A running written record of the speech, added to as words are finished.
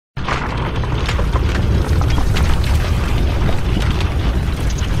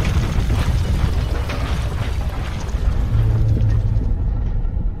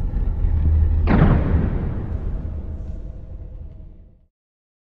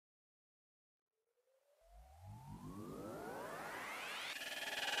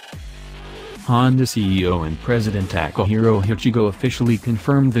Honda CEO and President Takahiro Hachigo officially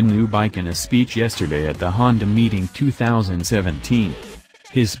confirmed the new bike in a speech yesterday at the Honda Meeting 2017.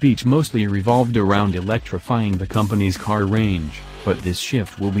 His speech mostly revolved around electrifying the company's car range, but this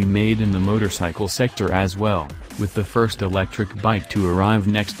shift will be made in the motorcycle sector as well, with the first electric bike to arrive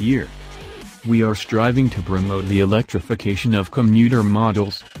next year. "We are striving to promote the electrification of commuter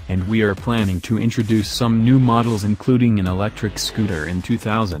models, and we are planning to introduce some new models including an electric scooter in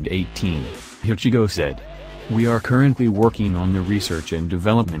 2018, Hachigo said. "We are currently working on the research and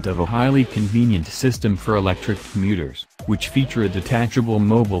development of a highly convenient system for electric commuters, which feature a detachable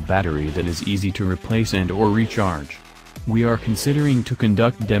mobile battery that is easy to replace and/or recharge. We are considering to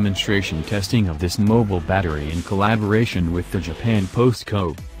conduct demonstration testing of this mobile battery in collaboration with the Japan Post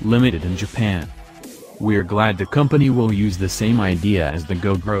Co., Limited in Japan. We're glad the company will use the same idea as the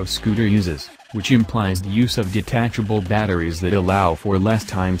GoGo scooter uses, which implies the use of detachable batteries that allow for less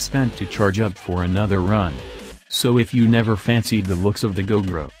time spent to charge up for another run. So if you never fancied the looks of the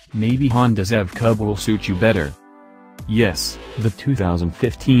GoGo, maybe Honda's EV Cub will suit you better." Yes, the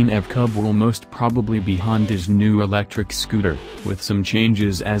 2015 EV Cub will most probably be Honda's new electric scooter, with some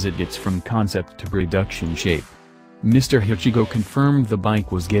changes as it gets from concept to production shape. Mr. Hachigo confirmed the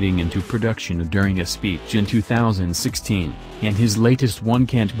bike was getting into production during a speech in 2016, and his latest one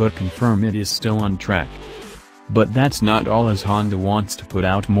can't but confirm it is still on track. But that's not all, as Honda wants to put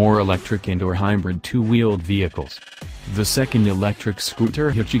out more electric and/or hybrid two-wheeled vehicles. The second electric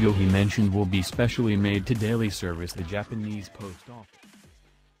scooter Hachigo he mentioned will be specially made to daily service the Japanese post office.